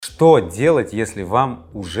Что делать, если вам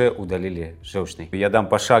уже удалили желчный? Я дам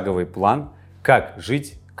пошаговый план, как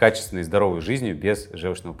жить качественной и здоровой жизнью без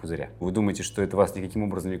желчного пузыря. Вы думаете, что это вас никаким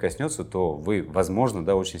образом не коснется, то вы,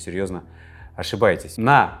 возможно, очень серьезно ошибаетесь.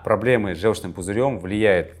 На проблемы с желчным пузырем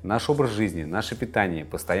влияет наш образ жизни, наше питание,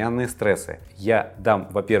 постоянные стрессы. Я дам,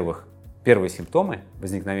 во-первых, первые симптомы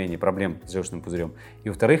возникновения проблем с желчным пузырем, и,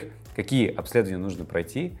 во-вторых, какие обследования нужно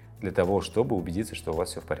пройти для того, чтобы убедиться, что у вас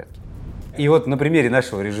все в порядке. И вот на примере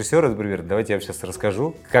нашего режиссера, например, давайте я вам сейчас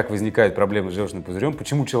расскажу, как возникают проблемы с желчным пузырем,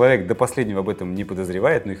 почему человек до последнего об этом не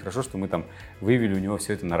подозревает, ну и хорошо, что мы там выявили у него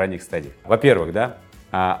все это на ранних стадиях. Во-первых,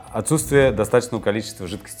 отсутствие достаточного количества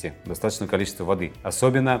жидкости, достаточного количества воды,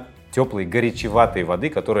 особенно теплой, горячеватой воды,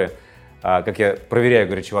 которая, как я проверяю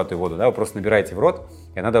горячеватую воду, вы просто набираете в рот,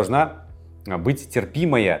 и она должна быть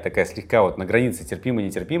терпимая, такая слегка на границе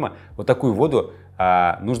терпимо-нетерпимо. Вот такую воду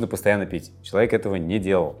нужно постоянно пить. Человек этого не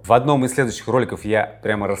делал. В одном из следующих роликов я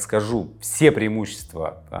прямо расскажу все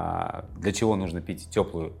преимущества, для чего нужно пить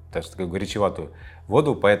теплую, такую горячеватую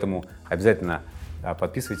воду, поэтому обязательно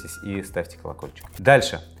подписывайтесь и ставьте колокольчик.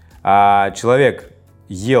 Дальше. Человек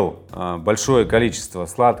ел большое количество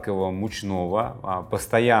сладкого, мучного,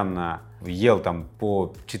 постоянно ел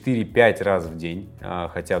по 4-5 раз в день,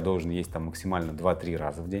 хотя должен есть максимально 2-3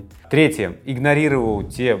 раза в день. Третье. Игнорировал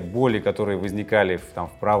те боли, которые возникали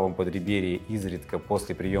в правом подреберье изредка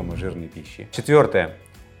после приема жирной пищи. Четвертое.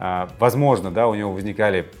 Возможно, у него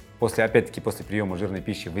возникали, опять-таки после приема жирной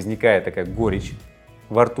пищи, возникает такая горечь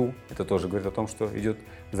во рту. Это тоже говорит о том, что идет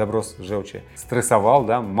заброс желчи. Стрессовал,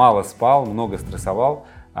 мало спал, много стрессовал,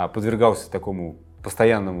 подвергался такому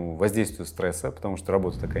постоянному воздействию стресса, потому что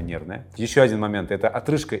работа такая нервная. Еще один момент – это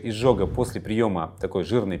отрыжка, изжога после приема такой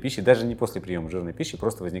жирной пищи. Даже не после приема жирной пищи,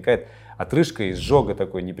 просто возникает отрыжка, изжога,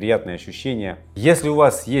 такое неприятное ощущение. Если у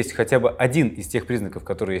вас есть хотя бы один из тех признаков,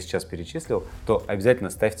 которые я сейчас перечислил, то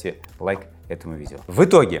обязательно ставьте лайк этому видео. В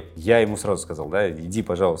итоге, я ему сразу сказал, иди,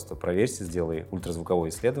 пожалуйста, проверься, сделай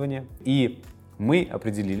ультразвуковое исследование. И мы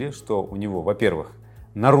определили, что у него, во-первых,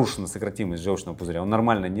 нарушена сократимость желчного пузыря, он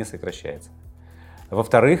нормально не сокращается.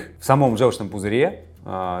 Во-вторых, в самом желчном пузыре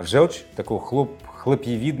желчь такого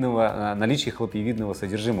наличие хлопьевидного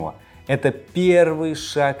содержимого. Это первый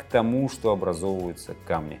шаг к тому, что образовываются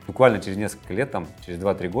камни. Буквально через несколько лет, через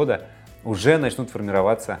 2-3 года, уже начнут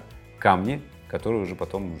формироваться камни, которые уже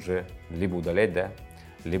потом либо удалять,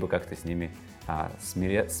 либо как-то с ними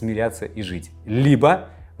смиряться и жить. Либо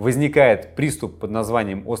возникает приступ под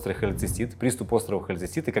названием острый холецистит, приступ острого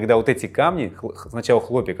холецистита, когда эти камни, сначала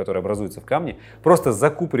хлопья, которые образуются в камне, просто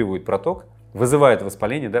закупоривают проток, вызывают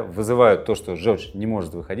воспаление, вызывают то, что желчь не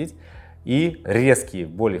может выходить, и резкие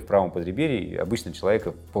боли в правом подреберье. Обычно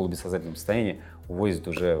человека в полубессознательном состоянии увозят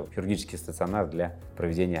уже в хирургический стационар для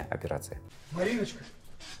проведения операции.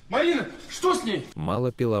 Марина, что с ней?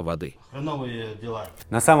 Мало пила воды. Хреновые дела.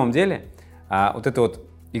 На самом деле,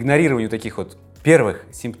 игнорирование таких первых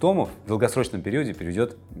симптомов в долгосрочном периоде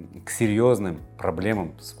приведет к серьезным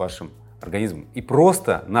проблемам с вашим организмом и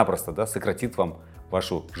просто-напросто сократит вам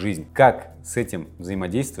вашу жизнь. Как с этим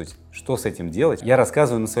взаимодействовать, что с этим делать, я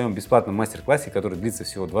рассказываю на своем бесплатном мастер-классе, который длится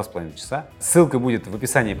всего 2,5 часа. Ссылка будет в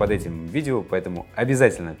описании под этим видео, поэтому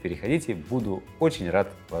обязательно переходите, буду очень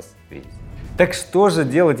рад вас видеть. Так что же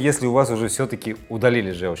делать, если у вас уже все-таки удалили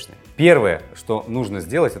желчный? Первое, что нужно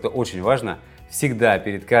сделать, это очень важно, всегда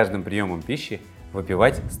перед каждым приемом пищи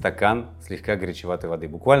выпивать стакан слегка горячеватой воды,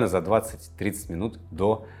 буквально за 20-30 минут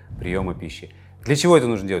до приема пищи. Для чего это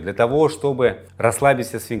нужно делать? Для того, чтобы расслабить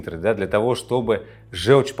все сфинктеры, для того, чтобы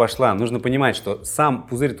желчь пошла. Нужно понимать, что сам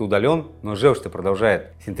пузырь-то удален, но желчь-то продолжает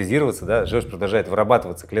синтезироваться, желчь продолжает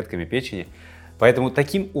вырабатываться клетками печени. Поэтому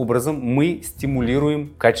таким образом мы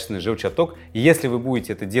стимулируем качественный желчеотток. И если вы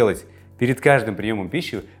будете это делать перед каждым приемом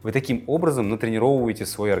пищи, вы таким образом натренировываете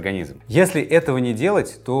свой организм. Если этого не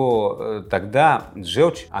делать, то тогда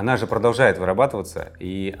желчь, она же продолжает вырабатываться,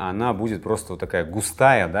 и она будет просто такая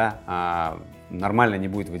густая, нормально не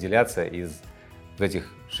будет выделяться из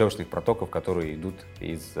этих желчных протоков, которые идут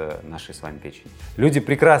из нашей с вами печени. Люди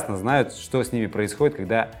прекрасно знают, что с ними происходит,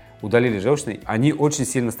 когда удалили желчный. Они очень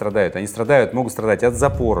сильно страдают. Они могут страдать от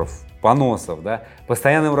запоров, поносов,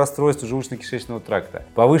 постоянного расстройства желудочно-кишечного тракта,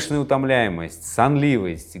 повышенная утомляемость,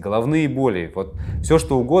 сонливость, головные боли. Все,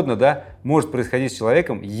 что угодно, может происходить с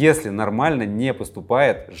человеком, если нормально не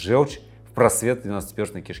поступает желчь в просвет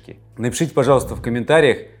 12-перстной кишки. Напишите, пожалуйста, в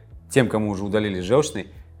комментариях тем, кому уже удалили желчный,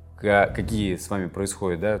 какие с вами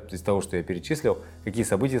происходят, из того, что я перечислил, какие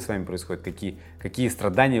события с вами происходят, какие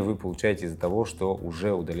страдания вы получаете из-за того, что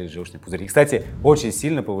уже удалили желчный пузырь. И, кстати, очень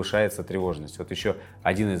сильно повышается тревожность. Еще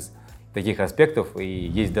один из таких аспектов, и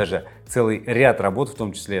есть даже целый ряд работ, в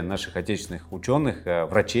том числе наших отечественных ученых,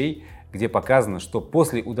 врачей, где показано, что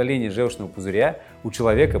после удаления желчного пузыря у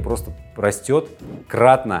человека просто растет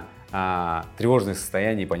кратно тревожное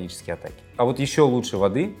состояние и панические атаки. А вот еще лучше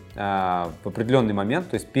воды в определенный момент,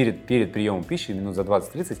 то есть перед приемом пищи, минут за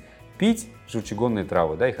 20-30, пить желчегонные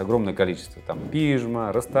травы, да, их огромное количество, там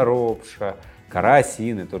пижма, расторопша, кора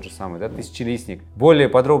осины, тот же самый, да, тысячелистник. Более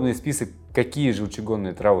подробный список, какие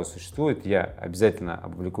желчегонные травы существуют, я обязательно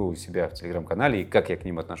опубликую у себя в телеграм-канале, и как я к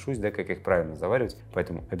ним отношусь, да, как их правильно заваривать.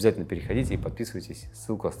 Поэтому обязательно переходите и подписывайтесь,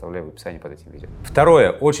 ссылку оставляю в описании под этим видео.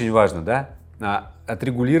 Второе, очень важно, да,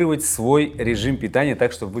 отрегулировать свой режим питания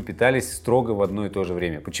так, чтобы вы питались строго в одно и то же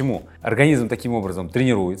время. Почему? Организм таким образом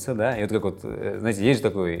тренируется, да, и вот как вот, знаете, есть же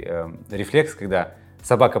такой рефлекс, когда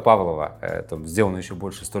собака Павлова, сделана еще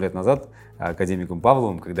больше 100 лет назад академиком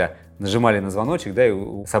Павловым, когда нажимали на звоночек, да, и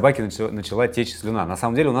у собаки начала течь слюна. На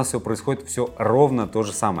самом деле у нас все происходит ровно то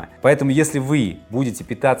же самое. Поэтому если вы будете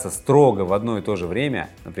питаться строго в одно и то же время,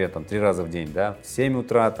 например, 3 раза в день, да, в 7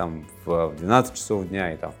 утра, в 12 часов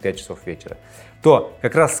дня и в 5 часов вечера, то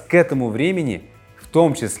как раз к этому времени в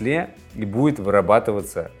том числе и будет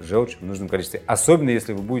вырабатываться желчь в нужном количестве. Особенно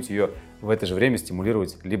если вы будете ее в это же время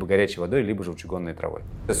стимулировать либо горячей водой, либо желчегонной травой.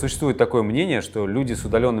 Существует такое мнение, что люди с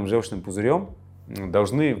удаленным желчным пузырем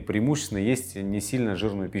должны преимущественно есть не сильно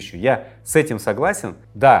жирную пищу. Я с этим согласен.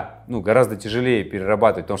 Да, гораздо тяжелее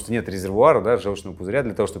перерабатывать, потому что нет резервуара, да, желчного пузыря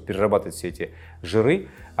для того, чтобы перерабатывать все эти жиры.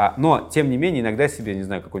 Но, тем не менее, иногда себе, не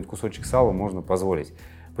знаю, какой-нибудь кусочек сала можно позволить.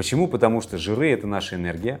 Почему? Потому что жиры – это наша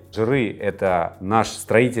энергия, жиры – это наш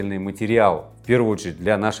строительный материал, в первую очередь,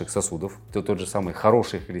 для наших сосудов. Это тот же самый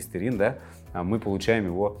хороший холестерин, да, мы получаем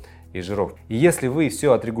его из жиров. И если вы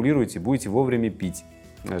все отрегулируете, будете вовремя пить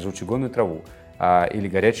желчегонную траву или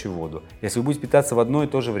горячую воду, если вы будете питаться в одно и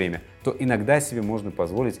то же время, то иногда себе можно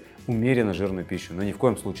позволить умеренно жирную пищу, но ни в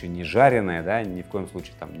коем случае не жареная, да, ни в коем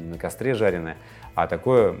случае не на костре жареная, а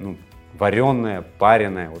такое вареное,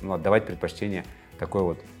 пареное, отдавать предпочтение такой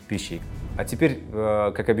вот пищей. А теперь,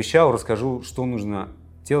 как обещал, расскажу, что нужно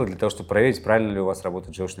делать для того, чтобы проверить, правильно ли у вас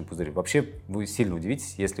работает желчный пузырь. Вообще, вы сильно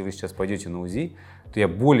удивитесь, если вы сейчас пойдете на УЗИ, то я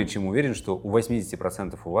более чем уверен, что у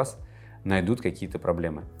 80% у вас найдут какие-то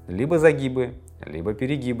проблемы. Либо загибы, либо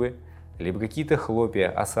перегибы, либо какие-то хлопья,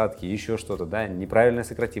 осадки, еще что-то, да, неправильная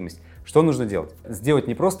сократимость. Что нужно делать? Сделать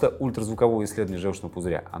не просто ультразвуковое исследование желчного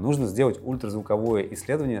пузыря, а нужно сделать ультразвуковое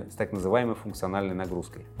исследование с так называемой функциональной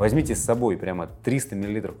нагрузкой. Возьмите с собой прямо 300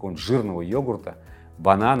 мл какого-нибудь жирного йогурта,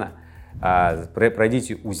 банана,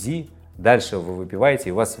 пройдите УЗИ, дальше вы выпиваете,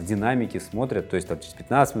 и вас в динамике смотрят, то есть через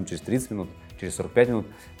 15 минут, через 30 минут, через 45 минут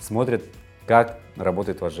смотрят, как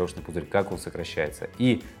работает ваш желчный пузырь, как он сокращается.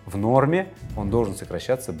 И в норме он должен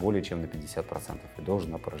сокращаться более чем на 50% и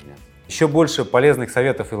должен опорожняться. Еще больше полезных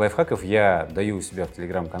советов и лайфхаков я даю у себя в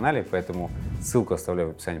телеграм-канале, поэтому ссылку оставляю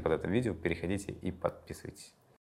в описании под этим видео. Переходите и подписывайтесь.